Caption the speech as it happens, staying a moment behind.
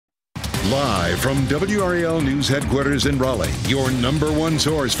Live from WRAL News Headquarters in Raleigh, your number one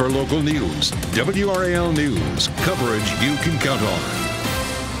source for local news. WRAL News, coverage you can count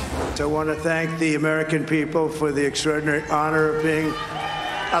on. So I want to thank the American people for the extraordinary honor of being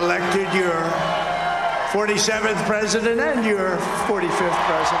elected your 47th president and your 45th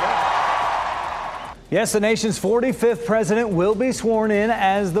president. Yes, the nation's 45th president will be sworn in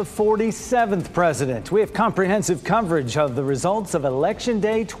as the 47th president. We have comprehensive coverage of the results of Election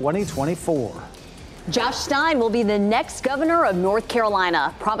Day 2024. Josh Stein will be the next governor of North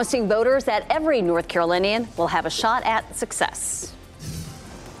Carolina, promising voters that every North Carolinian will have a shot at success.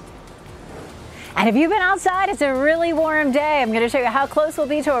 And if you've been outside, it's a really warm day. I'm going to show you how close we'll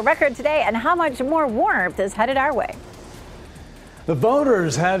be to a record today and how much more warmth is headed our way. The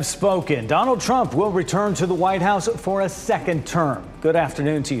voters have spoken. Donald Trump will return to the White House for a second term. Good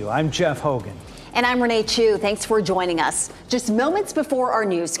afternoon to you. I'm Jeff Hogan. And I'm Renee Chu. Thanks for joining us. Just moments before our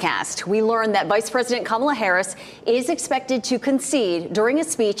newscast, we learned that Vice President Kamala Harris is expected to concede during a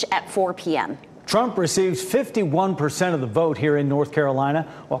speech at 4 p.m. Trump received 51% of the vote here in North Carolina,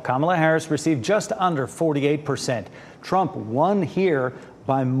 while Kamala Harris received just under 48%. Trump won here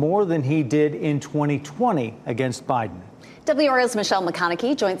by more than he did in 2020 against Biden. WRAL's Michelle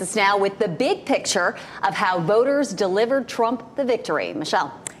McConaughey joins us now with the big picture of how voters delivered Trump the victory.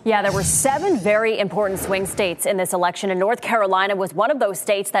 Michelle. Yeah, there were 7 very important swing states in this election, and North Carolina was one of those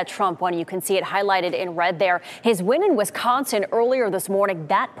states that Trump won. You can see it highlighted in red there. His win in Wisconsin earlier this morning,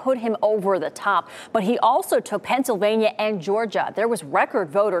 that put him over the top. But he also took Pennsylvania and Georgia. There was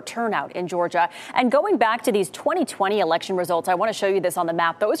record voter turnout in Georgia. And going back to these 2020 election results, I want to show you this on the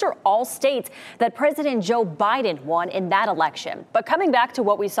map. Those are all states that President Joe Biden won in that election. But coming back to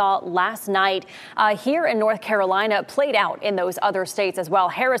what we saw last night here in North Carolina played out in those other states as well.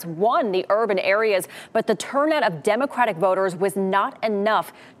 Harris won the urban areas, but the turnout of Democratic voters was not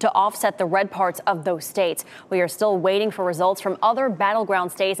enough to offset the red parts of those states. We are still waiting for results from other battleground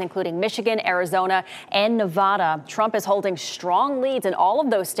states, including Michigan, Arizona, and Nevada. Trump is holding strong leads in all of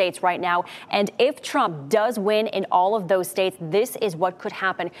those states right now. And if Trump does win in all of those states, this is what could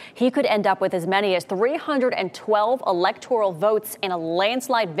happen. He could end up with as many as 312 electoral votes in a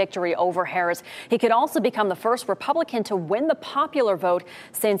landslide victory over Harris. He could also become the first Republican to win the popular vote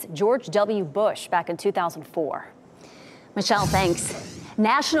since George W. Bush back in 2004. Michelle, thanks.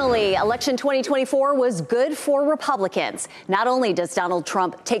 Nationally, election 2024 was good for Republicans. Not only does Donald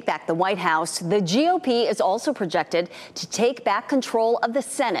Trump take back the White House, the GOP is also projected to take back control of the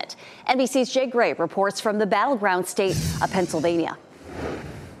Senate. NBC's Jay Gray reports from the battleground state of Pennsylvania.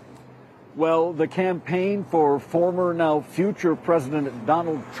 Well, the campaign for former, now future President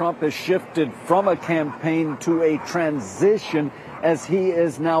Donald Trump has shifted from a campaign to a transition as he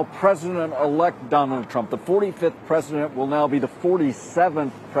is now President-elect Donald Trump. The 45th president will now be the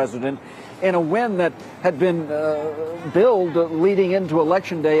 47th president in a win that had been billed leading into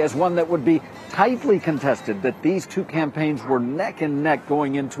Election Day as one that would be tightly contested, that these two campaigns were neck and neck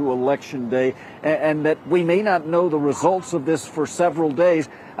going into Election Day, and that we may not know the results of this for several days.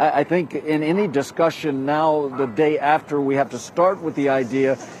 I think in any discussion now, the day after, we have to start with the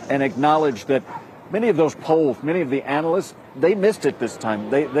idea and acknowledge that many of those polls, many of the analysts, they missed it this time.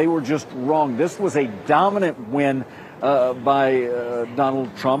 They were just wrong. This was a dominant win by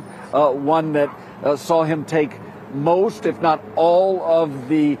Donald Trump, one that saw him take most, if not all, of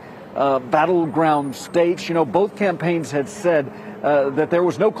the battleground states. You know, both campaigns had said that there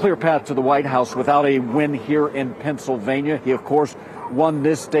was no clear path to the White House without a win here in Pennsylvania. He, of course, won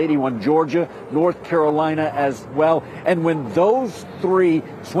this state. He won Georgia, North Carolina as well. And when those 3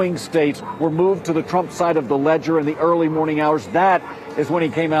 swing states were moved to the Trump side of the ledger in the early morning hours, that is when he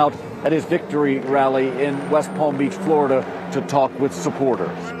came out at his victory rally in West Palm Beach, Florida, to talk with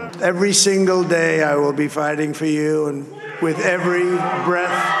supporters. Every single day I will be fighting for you, and with every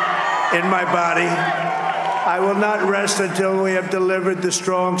breath in my body, I will not rest until we have delivered the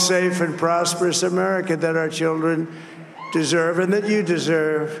strong, safe, and prosperous America that our children deserve and that you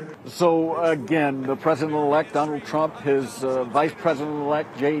deserve. So again, the president-elect Donald Trump, his vice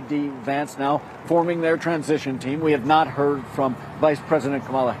president-elect J.D. Vance now forming their transition team. We have not heard from Vice President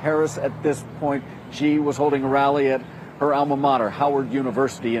Kamala Harris at this point. She was holding a rally at her alma mater, Howard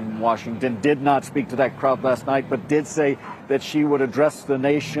University in Washington. Did not speak to that crowd last night, but did say that she would address the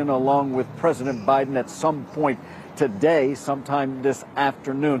nation along with President Biden at some point today, sometime this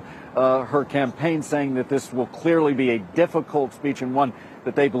afternoon. Her campaign saying that this will clearly be a difficult speech and one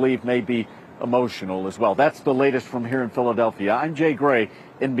that they believe may be emotional as well. That's the latest from here in Philadelphia. I'm Jay Gray,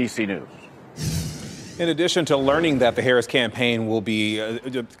 NBC News. In addition to learning that the Harris campaign will be,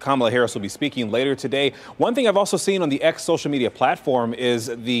 Kamala Harris will be speaking later today, one thing I've also seen on the X social media platform is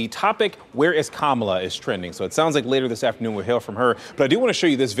the topic, "Where is Kamala?" is trending. So it sounds like later this afternoon we'll hear from her. But I do want to show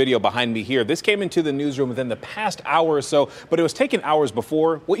you this video behind me here. This came into the newsroom within the past hour or so, but it was taken hours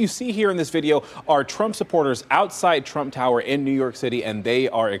before. What you see here in this video are Trump supporters outside Trump Tower in New York City, and they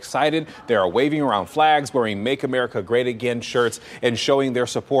are excited. They are waving around flags, wearing "Make America Great Again" shirts, and showing their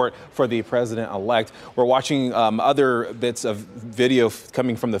support for the president-elect. We're watching other bits of video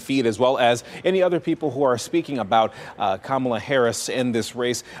coming from the feed, as well as any other people who are speaking about Kamala Harris in this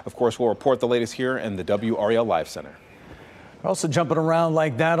race. Of course, we'll report the latest here in the WRAL Live Center. Also jumping around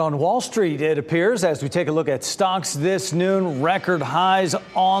like that on Wall Street, it appears, as we take a look at stocks this noon. Record highs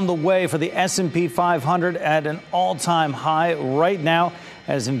on the way for the S&P 500 at an all-time high right now,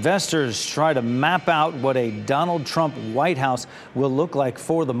 as investors try to map out what a Donald Trump White House will look like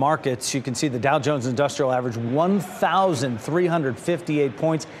for the markets. You can see the Dow Jones Industrial Average 1,358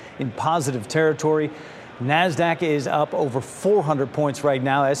 points in positive territory. NASDAQ is up over 400 points right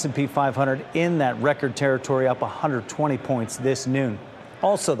now. S&P 500 in that record territory, up 120 points this noon.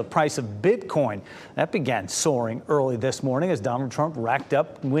 Also, the price of Bitcoin, that began soaring early this morning as Donald Trump racked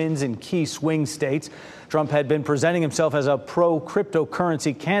up wins in key swing states. Trump had been presenting himself as a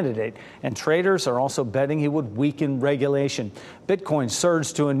pro-cryptocurrency candidate, and traders are also betting he would weaken regulation. Bitcoin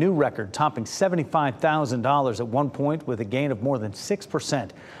surged to a new record, topping $75,000 at one point with a gain of more than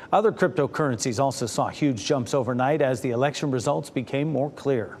 6%. Other cryptocurrencies also saw huge jumps overnight as the election results became more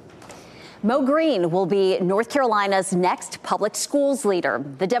clear. Mo Green will be North Carolina's next public schools leader.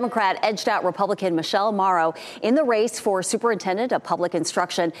 The Democrat edged out Republican Michelle Morrow in the race for superintendent of public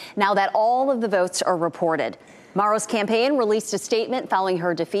instruction now that all of the votes are reported. Morrow's campaign released a statement following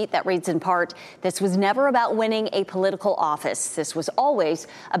her defeat that reads in part, "This was never about winning a political office. This was always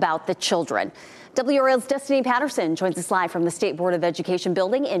about the children." WRAL's Destiny Patterson joins us live from the State Board of Education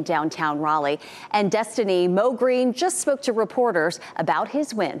building in downtown Raleigh. And Destiny, Mo Green just spoke to reporters about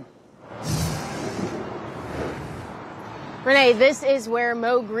his win. Renee, this is where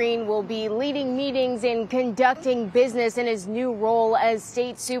Mo Green will be leading meetings and conducting business in his new role as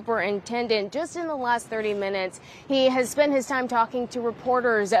state superintendent. Just in the last 30 minutes, he has spent his time talking to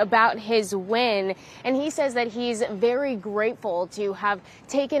reporters about his win, and he says that he's very grateful to have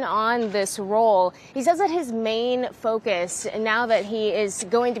taken on this role. He says that his main focus now that he is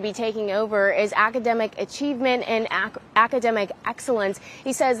going to be taking over is academic achievement and academic excellence.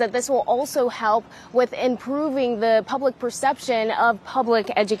 He says that this will also help with improving the public perception of public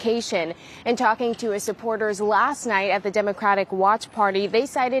education. In talking to his supporters last night at the Democratic Watch Party, they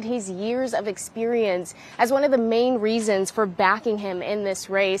cited his years of experience as one of the main reasons for backing him in this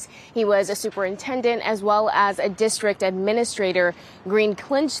race. He was a superintendent as well as a district administrator. Green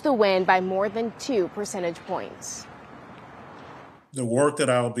clinched the win by more than 2 percentage points. The work that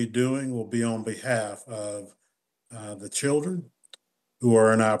I'll be doing will be on behalf of the children who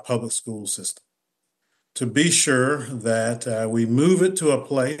are in our public school system, to be sure that we move it to a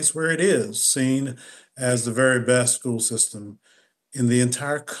place where it is seen as the very best school system in the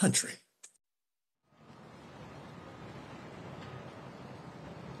entire country.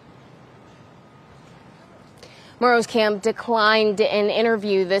 Morrow's camp declined an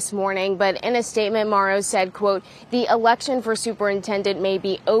interview this morning, but in a statement, Morrow said, quote, "The election for superintendent may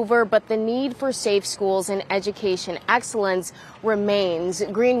be over, but the need for safe schools and education excellence remains."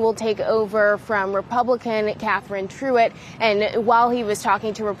 Green will take over from Republican Catherine Truitt, and while he was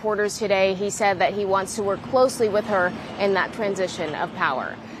talking to reporters today, he said that he wants to work closely with her in that transition of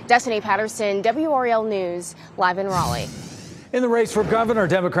power. Destiny Patterson, WRAL News, live in Raleigh. In the race for governor,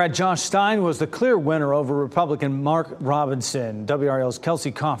 Democrat Josh Stein was the clear winner over Republican Mark Robinson. WRAL's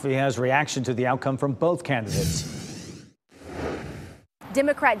Kelsey Coffey has reaction to the outcome from both candidates.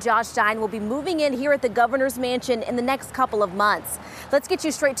 Democrat Josh Stein will be moving in here at the governor's mansion in the next couple of months. Let's get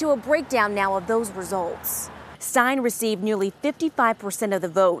you straight to a breakdown now of those results. Stein received nearly 55% of the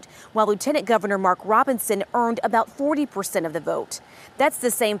vote, while Lieutenant Governor Mark Robinson earned about 40% of the vote. That's the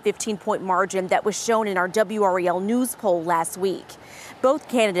same 15-point margin that was shown in our WRAL News poll last week. Both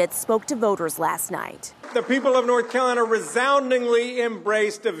candidates spoke to voters last night. The people of North Carolina resoundingly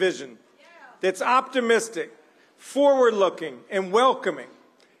embraced a vision that's optimistic, forward-looking, and welcoming.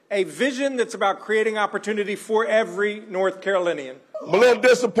 A vision that's about creating opportunity for every North Carolinian. I'm a little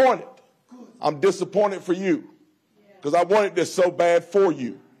disappointed. I'm disappointed for you because I wanted this so bad for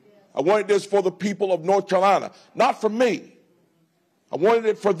you. I wanted this for the people of North Carolina, not for me. I wanted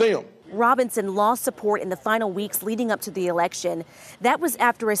it for them. Robinson lost support in the final weeks leading up to the election. That was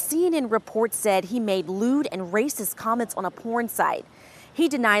after a CNN report said he made lewd and racist comments on a porn site. He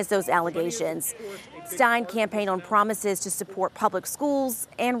denies those allegations. Stein campaigned on promises to support public schools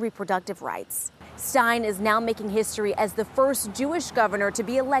and reproductive rights. Stein is now making history as the first Jewish governor to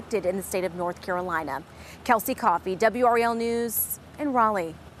be elected in the state of North Carolina. Kelsey Coffey, WRAL News in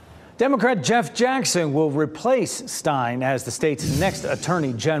Raleigh. Democrat Jeff Jackson will replace Stein as the state's next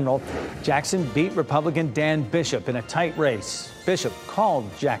attorney general. Jackson beat Republican Dan Bishop in a tight race. Bishop called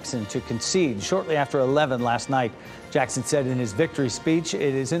Jackson to concede shortly after 11 last night. Jackson said in his victory speech, it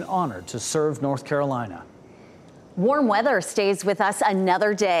is an honor to serve North Carolina. Warm weather stays with us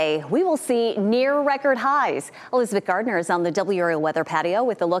another day. We will see near record highs. Elizabeth Gardner is on the WRAL weather patio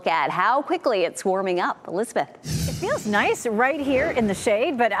with a look at how quickly it's warming up. Elizabeth. It feels nice right here in the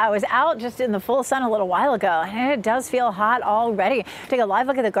shade, but I was out just in the full sun a little while ago, and it does feel hot already. Take a live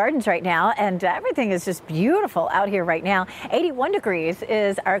look at the gardens right now, and everything is just beautiful out here right now. 81 degrees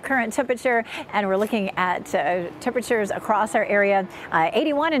is our current temperature, and we're looking at temperatures across our area.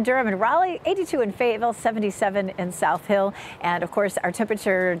 81 in Durham and Raleigh, 82 in Fayetteville, 77 in South Hill. And of course, our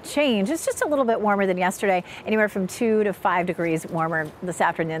temperature change is just a little bit warmer than yesterday, anywhere from 2 to 5 degrees warmer this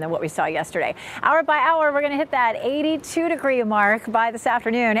afternoon than what we saw yesterday. Hour by hour, we're going to hit that 82 degree mark by this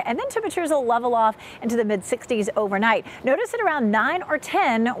afternoon, and then temperatures will level off into the mid 60s overnight. Notice at around 9 or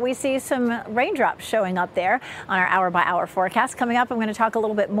 10, we see some raindrops showing up there on our hour by hour forecast. Coming up, I'm going to talk a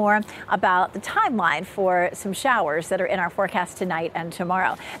little bit more about the timeline for some showers that are in our forecast tonight and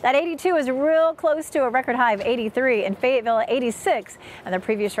tomorrow. That 82 is real close to a record high of 83 in Fayetteville, 86, and the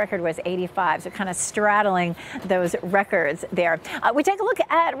previous record was 85. So kind of straddling those records there. We take a look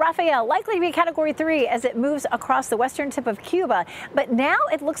at Rafael, likely to be Category 3 as it moves across the western tip of Cuba. But now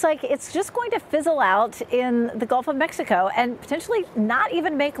it looks like it's just going to fizzle out in the Gulf of Mexico and potentially not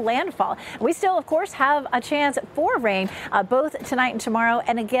even make landfall. We still, of course, have a chance for rain both tonight and tomorrow,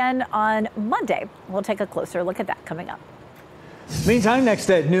 and again on Monday. We'll take a closer look at that coming up. Meantime, next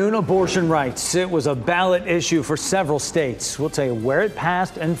at noon, abortion rights. It was a ballot issue for several states. We'll tell you where it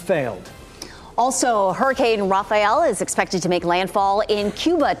passed and failed. Also, Hurricane Rafael is expected to make landfall in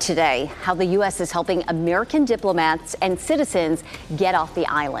Cuba today. How the U.S. is helping American diplomats and citizens get off the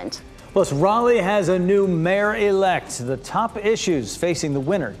island. Plus, Raleigh has a new mayor-elect. The top issues facing the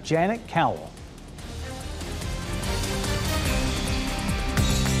winner, Janet Cowell.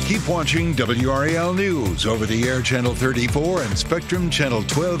 Keep watching WRAL News over the air Channel 34 and Spectrum Channel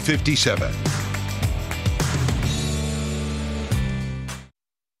 1257.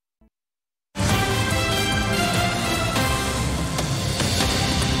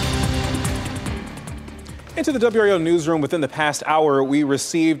 Into the WRAL newsroom. Within the past hour, we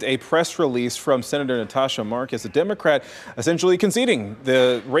received a press release from Senator Natasha Marcus, a Democrat, essentially conceding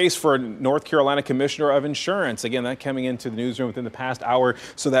the race for North Carolina Commissioner of Insurance. Again, that coming into the newsroom within the past hour.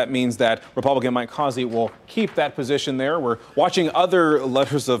 So that means that Republican Mike Causey will keep that position there. We're watching other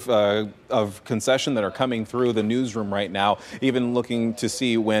letters of concession that are coming through the newsroom right now, even looking to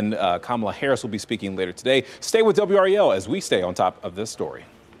see when Kamala Harris will be speaking later today. Stay with WRAL as we stay on top of this story.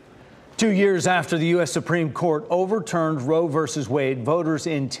 2 years after the U.S. Supreme Court overturned Roe v. Wade, voters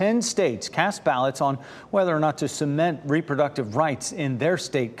in 10 states cast ballots on whether or not to cement reproductive rights in their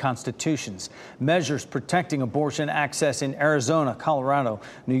state constitutions. Measures protecting abortion access in Arizona, Colorado,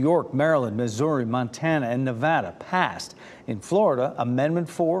 New York, Maryland, Missouri, Montana, and Nevada passed. In Florida, Amendment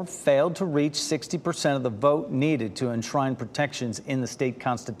 4 failed to reach 60% of the vote needed to enshrine protections in the state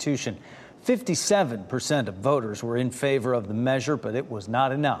constitution. 57% of voters were in favor of the measure, but it was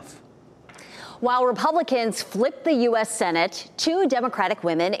not enough. While Republicans flipped the U.S. Senate, 2 Democratic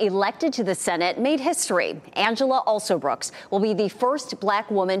women elected to the Senate made history. Angela Alsobrooks will be the first black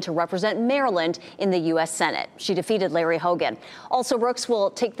woman to represent Maryland in the U.S. Senate. She defeated Larry Hogan. Alsobrooks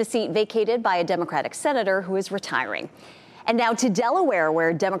will take the seat vacated by a Democratic senator who is retiring. And now to Delaware,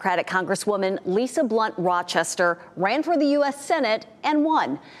 where Democratic Congresswoman Lisa Blunt Rochester ran for the U.S. Senate and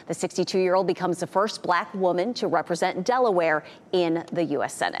won. The 62-year-old becomes the first black woman to represent Delaware in the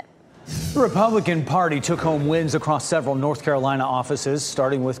U.S. Senate. The Republican Party took home wins across several North Carolina offices,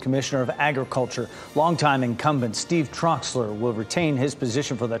 starting with Commissioner of Agriculture. Longtime incumbent Steve Troxler will retain his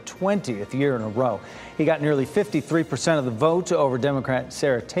position for the 20th year in a row. He got nearly 53% of the vote over Democrat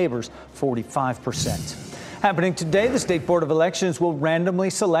Sarah Tabor's 45%. Happening today, the State Board of Elections will randomly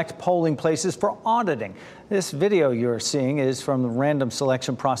select polling places for auditing. This video you're seeing is from the random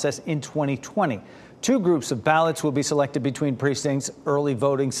selection process in 2020. 2 groups of ballots will be selected between precincts, early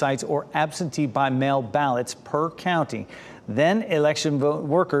voting sites, or absentee by mail ballots per county. Then election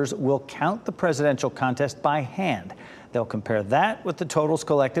workers will count the presidential contest by hand. They'll compare that with the totals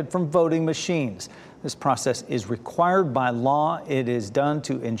collected from voting machines. This process is required by law. It is done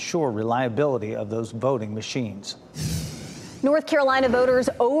to ensure reliability of those voting machines. North Carolina voters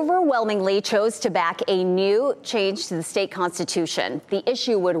overwhelmingly chose to back a new change to the state constitution. The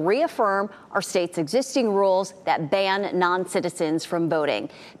issue would reaffirm our state's existing rules that ban non-citizens from voting.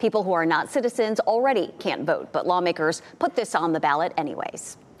 People who are not citizens already can't vote, but lawmakers put this on the ballot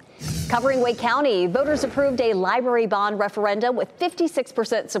anyways. Covering Wake County, voters approved a library bond referendum with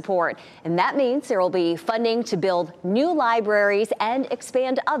 56% support. And that means there will be funding to build new libraries and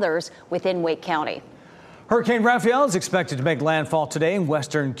expand others within Wake County. Hurricane Rafael is expected to make landfall today in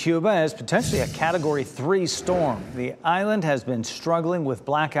western Cuba as potentially a Category 3 storm. The island has been struggling with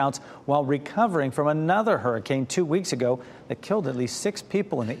blackouts while recovering from another hurricane 2 weeks ago that killed at least 6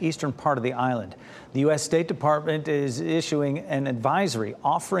 people in the eastern part of the island. The U.S. State Department is issuing an advisory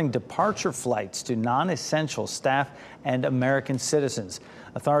offering departure flights to non-essential staff and American citizens.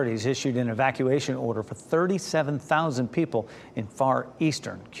 Authorities issued an evacuation order for 37,000 people in far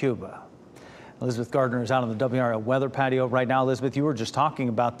eastern Cuba. Elizabeth Gardner is out on the WRAL weather patio right now. Elizabeth, you were just talking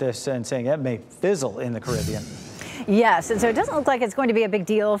about this and saying it may fizzle in the Caribbean. Yes, and so it doesn't look like it's going to be a big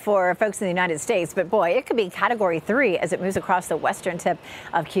deal for folks in the United States, but boy, it could be Category 3 as it moves across the western tip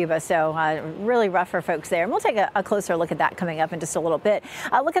of Cuba. So really rough for folks there. And we'll take a closer look at that coming up in just a little bit.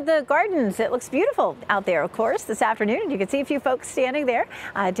 Look at the gardens. It looks beautiful out there, of course, this afternoon. And you can see a few folks standing there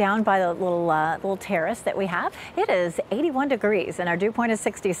down by the little terrace that we have. It is 81 degrees and our dew point is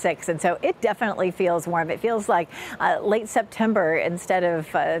 66. And so it definitely feels warm. It feels like late September instead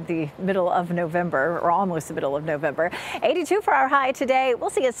of the middle of November, or almost the middle of November. 82 for our high today. We'll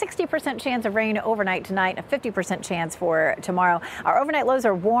see a 60% chance of rain overnight tonight, a 50% chance for tomorrow. Our overnight lows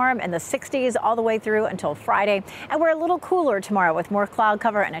are warm in the 60s all the way through until Friday. And we're a little cooler tomorrow with more cloud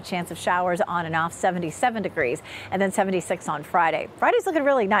cover and a chance of showers on and off, 77 degrees, and then 76 on Friday. Friday's looking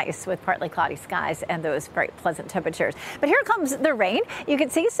really nice with partly cloudy skies and those very pleasant temperatures. But here comes the rain. You can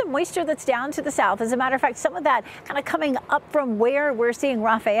see some moisture that's down to the south. As a matter of fact, some of that kind of coming up from where we're seeing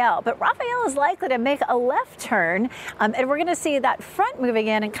Rafael. But Rafael is likely to make a left turn. And we're going to see that front moving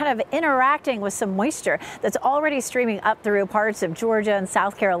in and kind of interacting with some moisture that's already streaming up through parts of Georgia and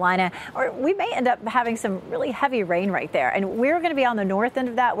South Carolina. Or we may end up having some really heavy rain right there. And we're going to be on the north end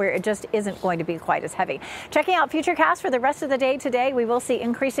of that where it just isn't going to be quite as heavy. Checking out Futurecast for the rest of the day today, we will see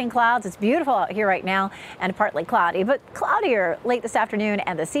increasing clouds. It's beautiful out here right now and partly cloudy, but cloudier late this afternoon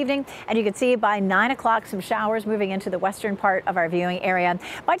and this evening. And you can see by 9 o'clock some showers moving into the western part of our viewing area.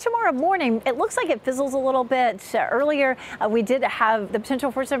 By tomorrow morning, it looks like it fizzles a little bit. Earlier, we did have the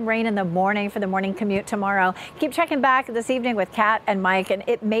potential for some rain in the morning for the morning commute tomorrow. Keep checking back this evening with Kat and Mike, and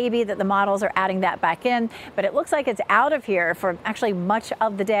it may be that the models are adding that back in, but it looks like it's out of here for actually much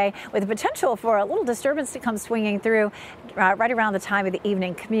of the day with the potential for a little disturbance to come swinging through right around the time of the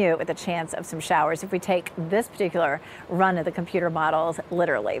evening commute with a chance of some showers if we take this particular run of the computer models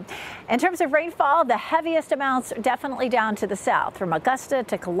literally. In terms of rainfall, the heaviest amounts definitely down to the south. From Augusta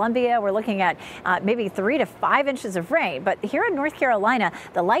to Columbia, we're looking at maybe 3 to 5 inches of rain. But here in North Carolina,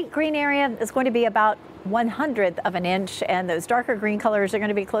 the light green area is going to be about 1/100th of an inch, and those darker green colors are going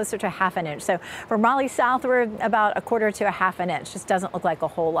to be closer to 1/2 an inch. So from Raleigh southward, about 1/4 to 1/2 an inch. Just doesn't look like a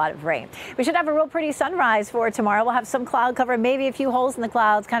whole lot of rain. We should have a real pretty sunrise for tomorrow. We'll have some cloud cover, maybe a few holes in the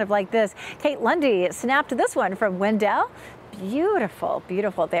clouds, kind of like this. Kate Lundy snapped this one from Wendell. Beautiful,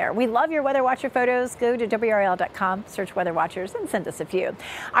 beautiful there. We love your Weather Watcher photos. Go to WRAL.com, search Weather Watchers, and send us a few.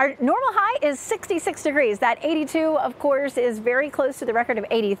 Our normal high is 66 degrees. That 82, of course, is very close to the record of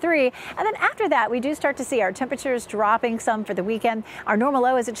 83. And then after that, we do start to see our temperatures dropping some for the weekend. Our normal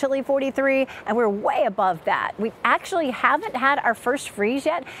low is a chilly 43, and we're way above that. We actually haven't had our first freeze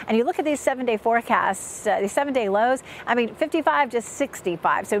yet. And you look at these 7-day forecasts, these 7-day lows, I mean, 55 to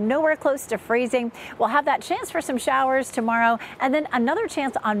 65. So nowhere close to freezing. We'll have that chance for some showers tomorrow. And then another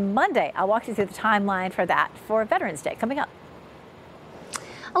chance on Monday. I'll walk you through the timeline for that for Veterans Day coming up.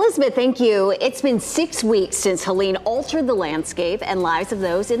 Elizabeth, thank you. It's been 6 weeks since Helene altered the landscape and lives of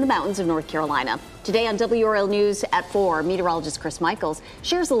those in the mountains of North Carolina. Today on WRAL News at 4, meteorologist Chris Michaels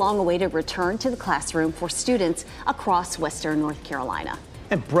shares the long-awaited return to the classroom for students across western North Carolina.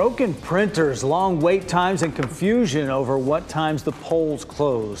 And broken printers, long wait times, and confusion over what times the polls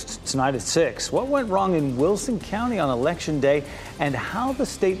closed. Tonight at 6, what went wrong in Wilson County on Election Day and how the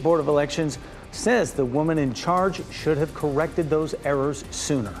State Board of Elections says the woman in charge should have corrected those errors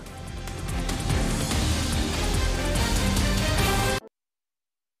sooner.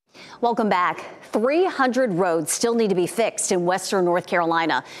 Welcome back. 300 roads still need to be fixed in western North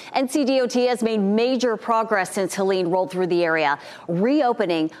Carolina. NCDOT has made major progress since Helene rolled through the area,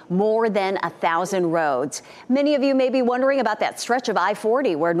 reopening more than 1,000 roads. Many of you may be wondering about that stretch of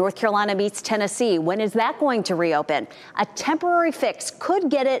I-40 where North Carolina meets Tennessee. When is that going to reopen? A temporary fix could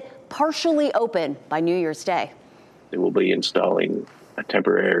get it partially open by New Year's Day. They will be installing a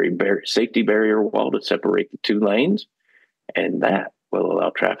temporary safety barrier wall to separate the two lanes, and that will allow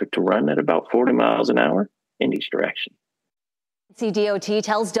traffic to run at about 40 miles an hour in each direction. CDOT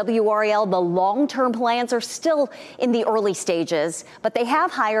tells WRAL the long-term plans are still in the early stages, but they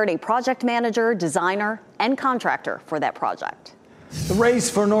have hired a project manager, designer, and contractor for that project. The race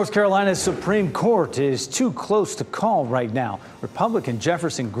for North Carolina's Supreme Court is too close to call right now. Republican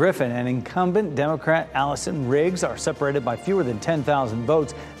Jefferson Griffin and incumbent Democrat Allison Riggs are separated by fewer than 10,000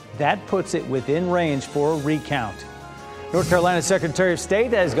 votes. That puts it within range for a recount. North Carolina's Secretary of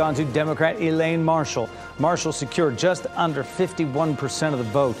State has gone to Democrat Elaine Marshall. Marshall secured just under 51% of the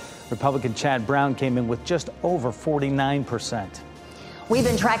vote. Republican Chad Brown came in with just over 49%. We've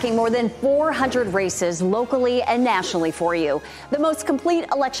been tracking more than 400 races locally and nationally for you. The most complete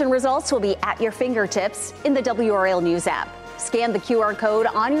election results will be at your fingertips in the WRAL News app. Scan the QR code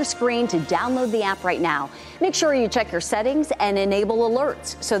on your screen to download the app right now. Make sure you check your settings and enable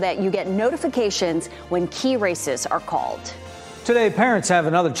alerts so that you get notifications when key races are called. Today, parents have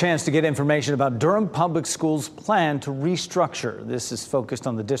another chance to get information about Durham Public Schools' plan to restructure. This is focused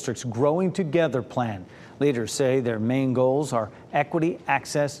on the district's Growing Together plan. Leaders say their main goals are equity,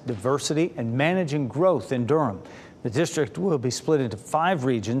 access, diversity, and managing growth in Durham. The district will be split into 5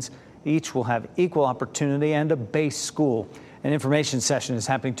 regions. Each will have equal opportunity and a base school. An information session is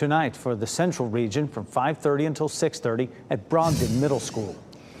happening tonight for the Central region from 5:30 until 6:30 at Brogden Middle School.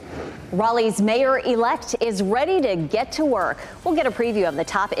 Raleigh's mayor-elect is ready to get to work. We'll get a preview of the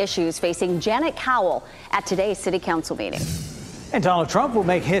top issues facing Janet Cowell at today's City Council meeting. And Donald Trump will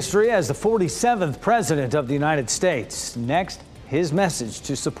make history as the 47th president of the United States. Next, his message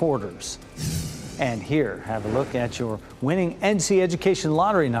to supporters. And here, have a look at your winning NC Education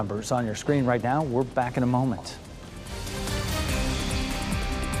lottery numbers on your screen right now. We're back in a moment.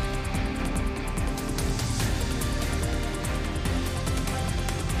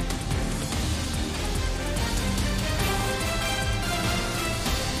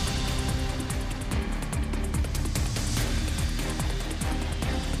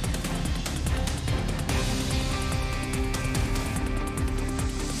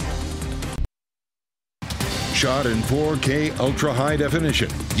 Shot in 4K ultra high definition.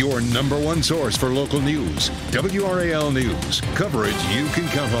 Your number one source for local news. WRAL News. Coverage you can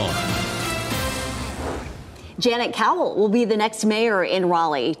count on. Janet Cowell will be the next mayor in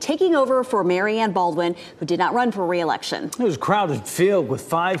Raleigh, taking over for Mary Ann Baldwin, who did not run for re-election. It was a crowded field with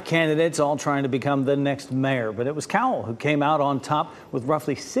 5 candidates all trying to become the next mayor. But it was Cowell who came out on top with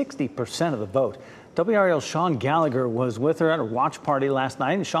roughly 60% of the vote. WRAL's Sean Gallagher was with her at a watch party last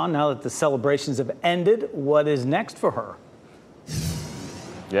night. And Sean, now that the celebrations have ended, what is next for her?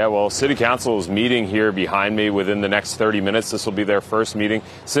 Yeah, well, City Council is meeting here behind me within the next 30 minutes. This will be their first meeting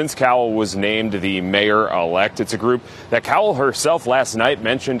since Cowell was named the mayor-elect. It's a group that Cowell herself last night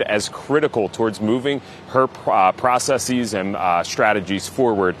mentioned as critical towards moving her processes and strategies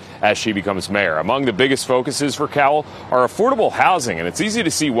forward as she becomes mayor. Among the biggest focuses for Cowell are affordable housing, and it's easy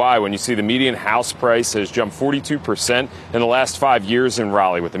to see why when you see the median house price has jumped 42% in the last 5 years in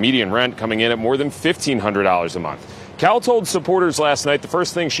Raleigh, with the median rent coming in at more than $1,500 a month. Cowell told supporters last night the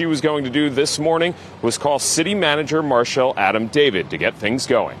first thing she was going to do this morning was call City Manager Marshall Adam David to get things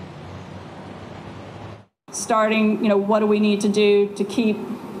going. Starting, what do we need to do to keep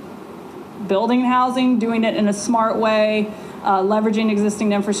building housing, doing it in a smart way, leveraging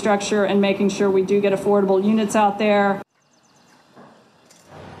existing infrastructure, and making sure we do get affordable units out there.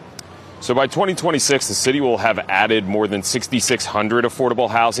 So by 2026, the city will have added more than 6,600 affordable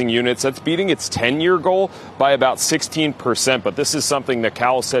housing units. That's beating its 10-year goal by about 16%. But this is something that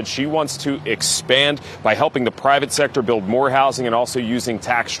Cowell said she wants to expand by helping the private sector build more housing and also using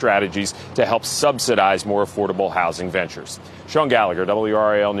tax strategies to help subsidize more affordable housing ventures. Sean Gallagher,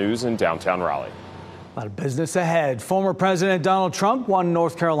 WRAL News in downtown Raleigh. A lot of business ahead. Former President Donald Trump won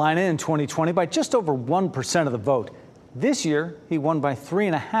North Carolina in 2020 by just over 1% of the vote. This year, he won by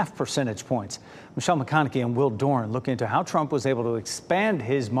 3.5 percentage points. Michelle McConaughey and Will Doran look into how Trump was able to expand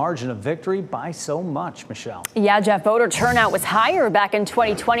his margin of victory by so much. Michelle. Yeah, Jeff, voter turnout was higher back in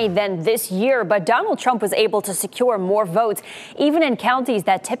 2020 than this year, but Donald Trump was able to secure more votes, even in counties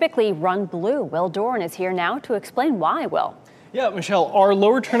that typically run blue. Will Doran is here now to explain why, Will. Yeah, Michelle, our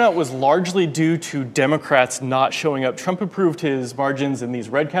lower turnout was largely due to Democrats not showing up. Trump improved his margins in these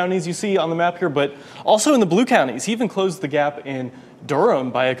red counties you see on the map here, but also in the blue counties. He even closed the gap in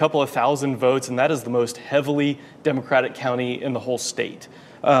Durham by a couple of thousand votes, and that is the most heavily Democratic county in the whole state.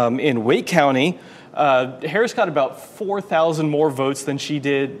 In Wake County, Harris got about 4,000 more votes than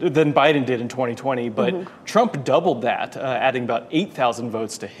Biden did in 2020, but Trump doubled that, adding about 8,000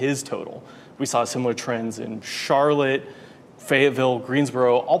 votes to his total. We saw similar trends in Charlotte, Fayetteville,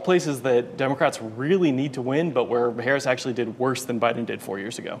 Greensboro, all places that Democrats really need to win, but where Harris actually did worse than Biden did 4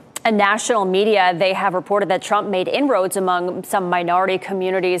 years ago. And national media, they have reported that Trump made inroads among some minority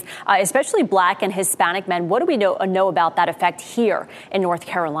communities, especially Black and Hispanic men. What do we know about that effect here in North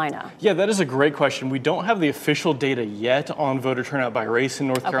Carolina? Yeah, that is a great question. We don't have the official data yet on voter turnout by race in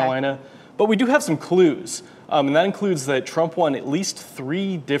North Carolina, but we do have some clues. And that includes that Trump won at least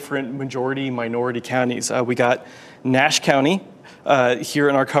 3 different majority-minority counties. We got Nash County here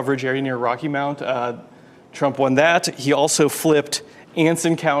in our coverage area near Rocky Mount. Trump won that. He also flipped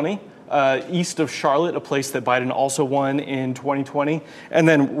Anson County, east of Charlotte, a place that Biden also won in 2020. And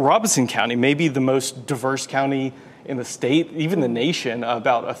then Robeson County, maybe the most diverse county in the state, even the nation.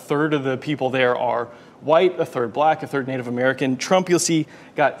 About a third of the people there are white, a third Black, a third Native American. Trump, you'll see,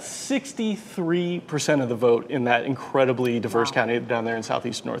 got 63% of the vote in that incredibly diverse county down there in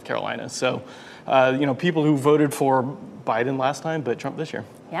southeast North Carolina. So, people who voted for Biden last time, but Trump this year.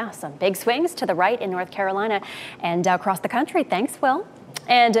 Yeah, some big swings to the right in North Carolina and across the country. Thanks, Will.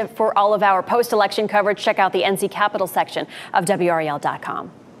 And for all of our post-election coverage, check out the NC Capitol section of WRAL.com.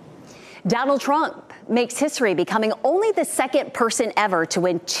 Donald Trump makes history, becoming only the second person ever to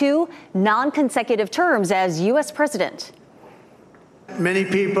win 2 non-consecutive terms as U.S. president. Many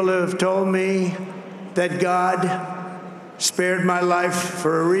people have told me that God spared my life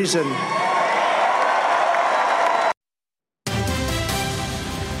for a reason.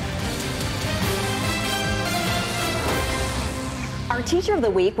 Our teacher of the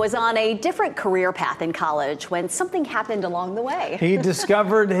week was on a different career path in college when something happened along the way. He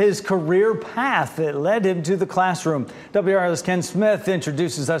discovered his career path that led him to the classroom. WRAL's Ken Smith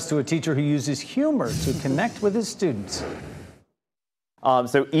introduces us to a teacher who uses humor to connect with his students.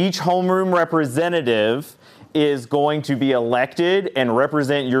 So each homeroom representative is going to be elected and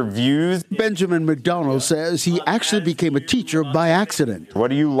represent your views. Benjamin McDonald says he actually became a teacher by accident. What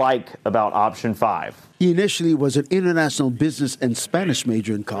do you like about option 5? He initially was an international business and Spanish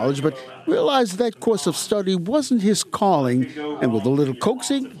major in college, but realized that course of study wasn't his calling. And with a little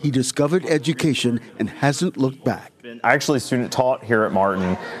coaxing, he discovered education and hasn't looked back. I actually student taught here at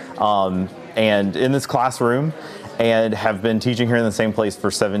Martin and in this classroom and have been teaching here in the same place for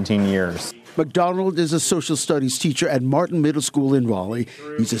 17 years. McDonald is a social studies teacher at Martin Middle School in Raleigh.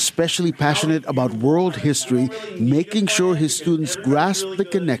 He's especially passionate about world history, making sure his students grasp the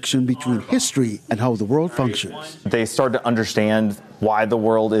connection between history and how the world functions. They start to understand why the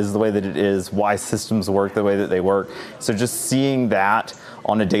world is the way that it is, why systems work the way that they work. So just seeing that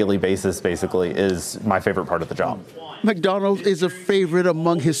on a daily basis, basically, is my favorite part of the job. McDonald is a favorite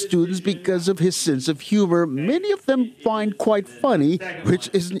among his students because of his sense of humor. Many of them find quite funny,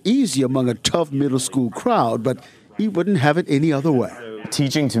 which isn't easy among a tough middle school crowd, but he wouldn't have it any other way.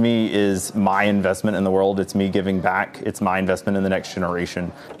 Teaching to me is my investment in the world. It's me giving back. It's my investment in the next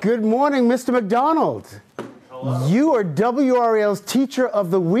generation. Good morning, Mr. McDonald. Hello. You are WRAL's Teacher of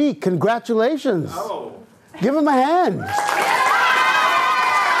the Week. Congratulations. Oh. Give him a hand.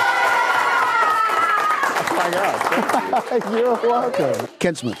 You're welcome.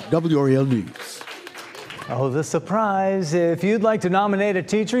 Ken Smith, WRAL News. Oh, the surprise. If you'd like to nominate a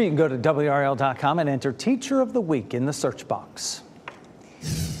teacher, you can go to WRAL.com and enter Teacher of the Week in the search box.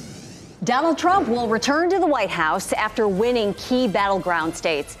 Donald Trump will return to the White House after winning key battleground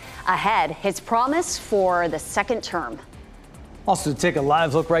states. Ahead, his promise for the second term. Also, to take a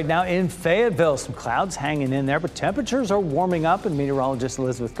live look right now in Fayetteville. Some clouds hanging in there, but temperatures are warming up, and meteorologist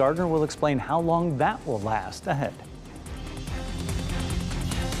Elizabeth Gardner will explain how long that will last ahead.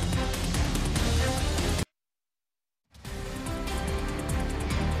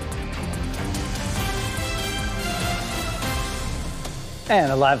 And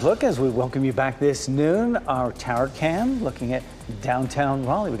a live look as we welcome you back this noon. Our tower cam looking at downtown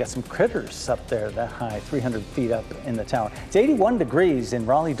Raleigh. We got some critters up there that high, 300 feet up in the tower. It's 81 degrees in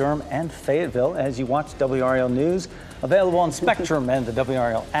Raleigh, Durham, and Fayetteville as you watch WRAL News, available on Spectrum and the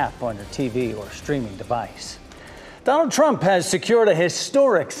WRAL app on your TV or streaming device. Donald Trump has secured a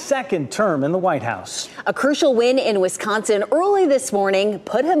historic second term in the White House. A crucial win in Wisconsin early this morning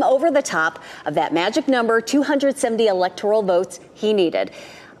put him over the top of that magic number, 270 electoral votes he needed.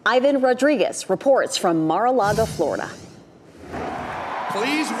 Ivan Rodriguez reports from Mar-a-Lago, Florida.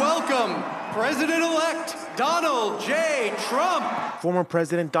 Please welcome President-elect Donald J. Trump. Former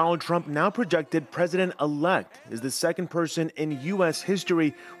President Donald Trump, now projected president-elect, is the second person in U.S.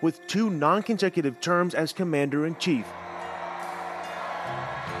 history with 2 non-consecutive terms as commander-in-chief.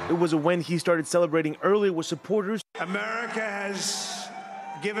 It was a win he started celebrating earlier with supporters. America has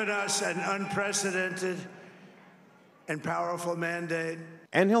given us an unprecedented and powerful mandate.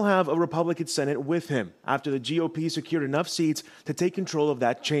 And he'll have a Republican Senate with him after the GOP secured enough seats to take control of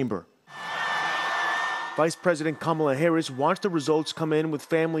that chamber. Vice President Kamala Harris watched the results come in with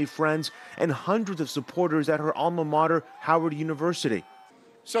family, friends, and hundreds of supporters at her alma mater, Howard University.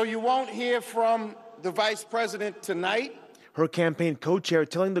 So you won't hear from the vice president tonight? Her campaign co-chair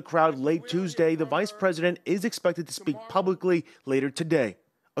telling the crowd late Tuesday the vice president is expected to speak publicly later today.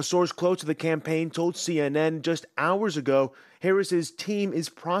 A source close to the campaign told CNN just hours ago Harris's team is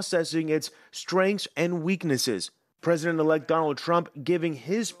processing its strengths and weaknesses. President-elect Donald Trump giving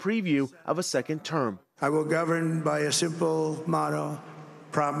his preview of a second term. I will govern by a simple motto: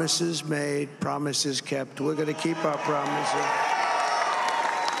 promises made, promises kept. We're going to keep our promises.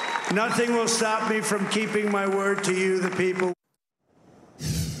 Nothing will stop me from keeping my word to you, the people.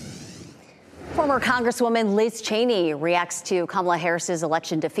 Former Congresswoman Liz Cheney reacts to Kamala Harris's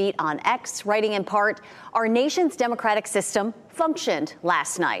election defeat on X, writing in part, "Our nation's democratic system functioned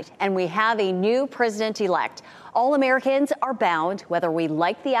last night, and we have a new president-elect. All Americans are bound, whether we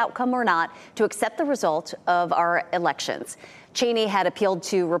like the outcome or not, to accept the result of our elections." Cheney had appealed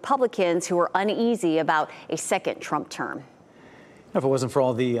to Republicans who were uneasy about a second Trump term. If it wasn't for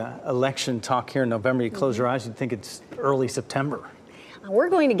all the election talk here in November, you close your eyes, you'd think it's early September. We're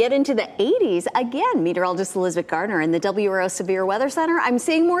going to get into the 80s again. Meteorologist Elizabeth Gardner in the WRAL Severe Weather Center. I'm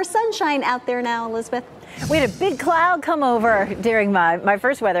seeing more sunshine out there now, Elizabeth. We had a big cloud come over during my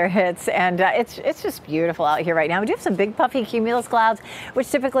first weather hits, and it's just beautiful out here right now. We do have some big puffy cumulus clouds, which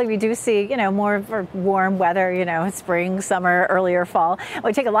typically we do see, more for warm weather, spring, summer, earlier fall.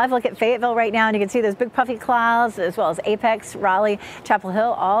 We take a live look at Fayetteville right now, and you can see those big puffy clouds, as well as Apex, Raleigh, Chapel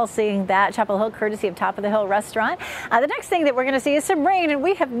Hill, all seeing that. Chapel Hill, courtesy of Top of the Hill Restaurant. The next thing that we're going to see is some rain, and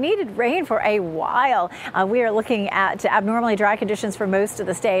we have needed rain for a while. We are looking at abnormally dry conditions for most of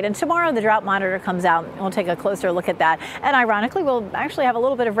the state, and tomorrow the drought monitor comes out. We'll take a closer look at that. And ironically, we'll actually have a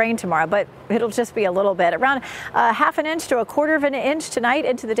little bit of rain tomorrow, but it'll just be a little bit. Around half an inch to a quarter of an inch tonight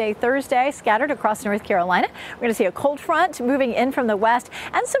into the day Thursday, scattered across North Carolina. We're going to see a cold front moving in from the west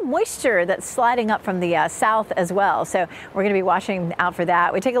and some moisture that's sliding up from the south as well. So we're going to be watching out for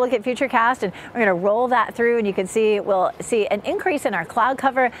that. We take a look at Futurecast, and we're going to roll that through, and you can see we'll see an increase in our cloud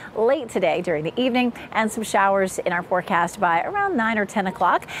cover late today during the evening and some showers in our forecast by around 9 or 10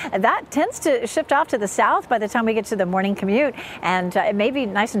 o'clock. That tends to shift off to the south by the time we get to the morning commute, and it may be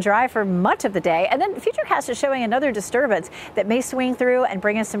nice and dry for much of the day. And then Futurecast is showing another disturbance that may swing through and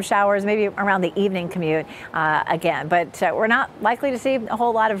bring us some showers maybe around the evening commute again. But we're not likely to see a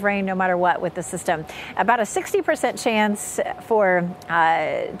whole lot of rain no matter what with the system. About a 60% chance for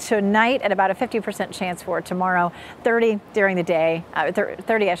tonight and about a 50% chance for tomorrow, 30 during the day,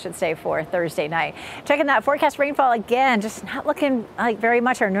 30 I should say for Thursday night. Checking that forecast rainfall again, just not looking like very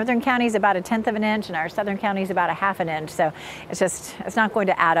much. Our northern counties about 1/10 of an inch, and our southern counties about 1/2 an inch. So it's not going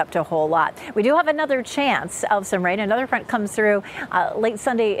to add up to a whole lot. We do have another chance of some rain. Another front comes through late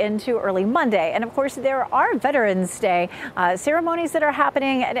Sunday into early Monday. And of course, there are Veterans Day ceremonies that are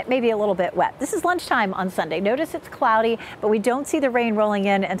happening, and it may be a little bit wet. This is lunchtime on Sunday. Notice it's cloudy, but we don't see the rain rolling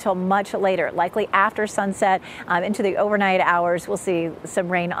in until much later, likely after sunset into the overnight hours. We'll see some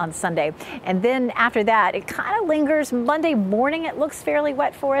rain on Sunday. And then after that, it kind of lingers. Monday morning, it looks fairly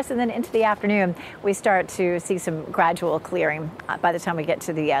wet for us. And then into the afternoon, we start to see some gradual clearing by the time we get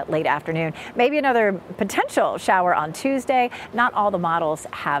to the late afternoon. Maybe another potential shower on Tuesday. Not all the models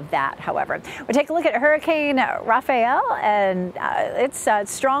have that, however. We take a look at Hurricane Rafael, and it's a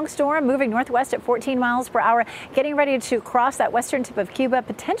strong storm moving northwest at 14 miles per hour, getting ready to cross that western tip of Cuba,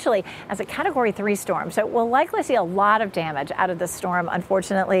 potentially as a Category 3 storm. So we'll likely see a lot of damage out of the storm,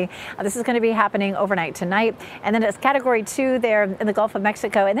 unfortunately. This is going to be happening overnight tonight. And then it's Category 2 there in the Gulf of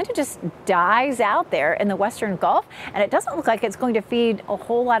Mexico, and then it just dies out there in the western Gulf, and it doesn't look like it's going to feed a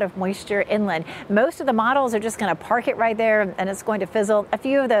whole lot of moisture inland. Most of the models are just going to park it right there, and it's going to fizzle. A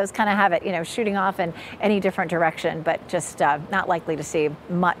few of those kind of have it, shooting off in any different direction, but just not likely to see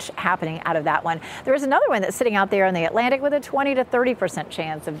much happening out of that one. There is another one that's sitting out there in the Atlantic with a 20 to 30%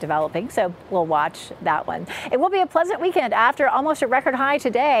 chance of developing, so we'll watch that one. It will be a pleasant weekend after almost a record high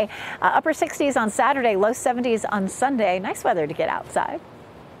today. Upper 60s on Saturday, low 70s on Sunday. Nice weather to get outside.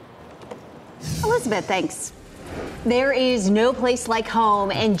 Elizabeth, thanks. There is no place like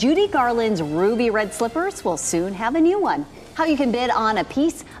home, and Judy Garland's ruby red slippers will soon have a new one. How you can bid on a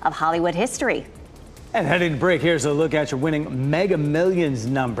piece of Hollywood history. And heading to break, here's a look at your winning Mega Millions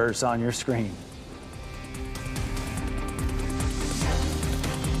numbers on your screen.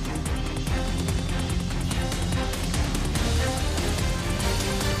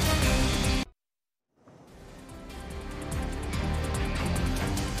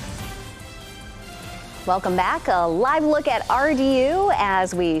 Welcome back. A live look at RDU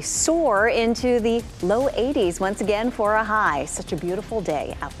as we soar into the low 80s once again for a high. Such a beautiful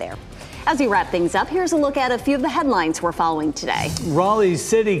day out there. As we wrap things up, here's a look at a few of the headlines we're following today. Raleigh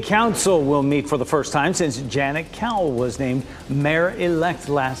City Council will meet for the first time since Janet Cowell was named mayor-elect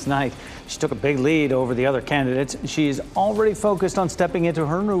last night. She took a big lead over the other candidates. She's already focused on stepping into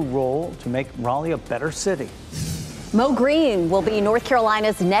her new role to make Raleigh a better city. Mo Green will be North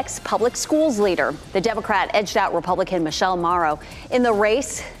Carolina's next public schools leader. The Democrat edged out Republican Michelle Morrow in the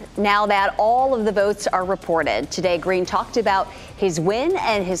race now that all of the votes are reported. Today, Green talked about his win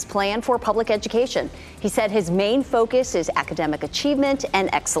and his plan for public education. He said his main focus is academic achievement and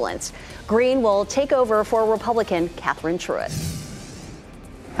excellence. Green will take over for Republican Catherine Truitt.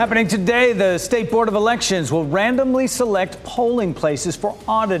 Happening today, the State Board of Elections will randomly select polling places for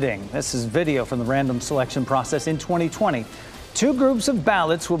auditing. This is video from the random selection process in 2020. 2 groups of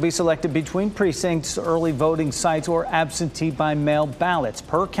ballots will be selected between precincts, early voting sites, or absentee by mail ballots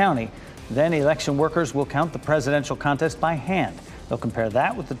per county. Then election workers will count the presidential contest by hand. They'll compare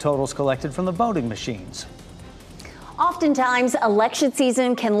that with the totals collected from the voting machines. Oftentimes, election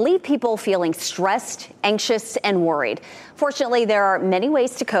season can leave people feeling stressed, anxious, and worried. Fortunately, there are many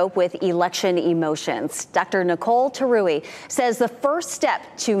ways to cope with election emotions. Dr. Nicole Tarui says the first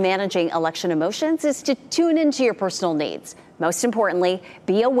step to managing election emotions is to tune into your personal needs. Most importantly,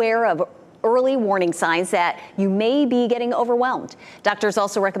 be aware of early warning signs that you may be getting overwhelmed. Doctors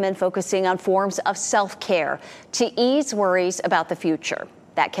also recommend focusing on forms of self-care to ease worries about the future.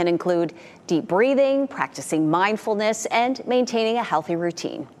 That can include deep breathing, practicing mindfulness, and maintaining a healthy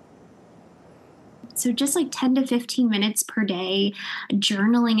routine. So just like 10 to 15 minutes per day,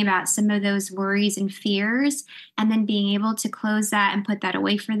 journaling about some of those worries and fears, and then being able to close that and put that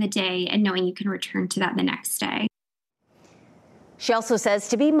away for the day and knowing you can return to that the next day. She also says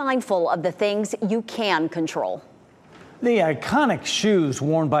to be mindful of the things you can control. The iconic shoes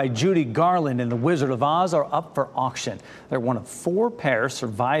worn by Judy Garland in The Wizard of Oz are up for auction. They're one of 4 pairs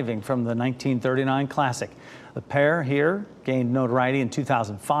surviving from the 1939 classic. The pair here gained notoriety in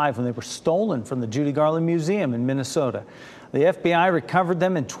 2005 when they were stolen from the Judy Garland Museum in Minnesota. The FBI recovered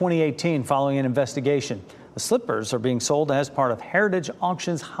them in 2018 following an investigation. The slippers are being sold as part of Heritage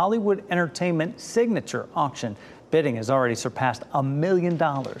Auction's Hollywood Entertainment Signature Auction. Bidding has already surpassed $1 million.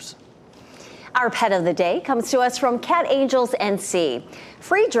 Our pet of the day comes to us from Cat Angels NC.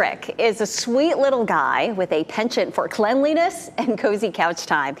 Friedrich is a sweet little guy with a penchant for cleanliness and cozy couch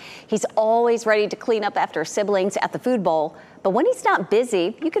time. He's always ready to clean up after siblings at the food bowl, but when he's not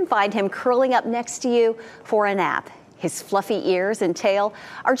busy, you can find him curling up next to you for a nap. His fluffy ears and tail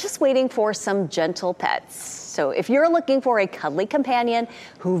are just waiting for some gentle pets. So if you're looking for a cuddly companion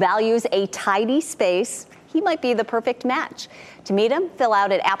who values a tidy space, he might be the perfect match. To meet him, fill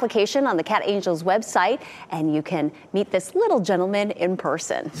out an application on the Cat Angels website, and you can meet this little gentleman in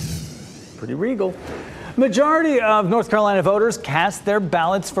person. Pretty regal. Majority of North Carolina voters cast their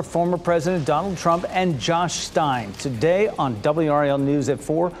ballots for former President Donald Trump and Josh Stein. Today on WRAL News at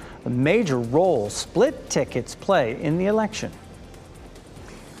 4, the major role split tickets play in the election.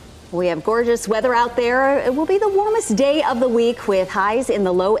 We have gorgeous weather out there. It will be the warmest day of the week with highs in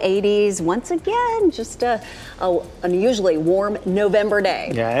the low 80s. Once again, just an unusually warm November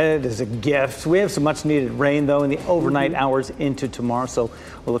day. Yeah, it is a gift. We have some much needed rain, though, in the overnight hours into tomorrow, so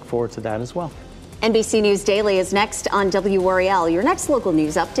we'll look forward to that as well. NBC News Daily is next on WRAL, your next local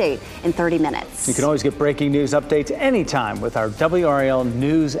news update in 30 minutes. You can always get breaking news updates anytime with our WRAL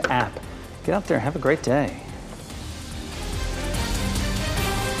News app. Get out there and have a great day.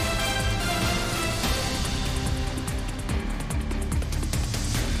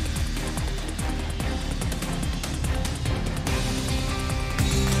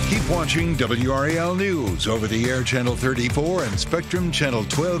 Keep watching WRAL News over the air Channel 34 and Spectrum Channel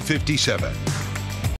 1257.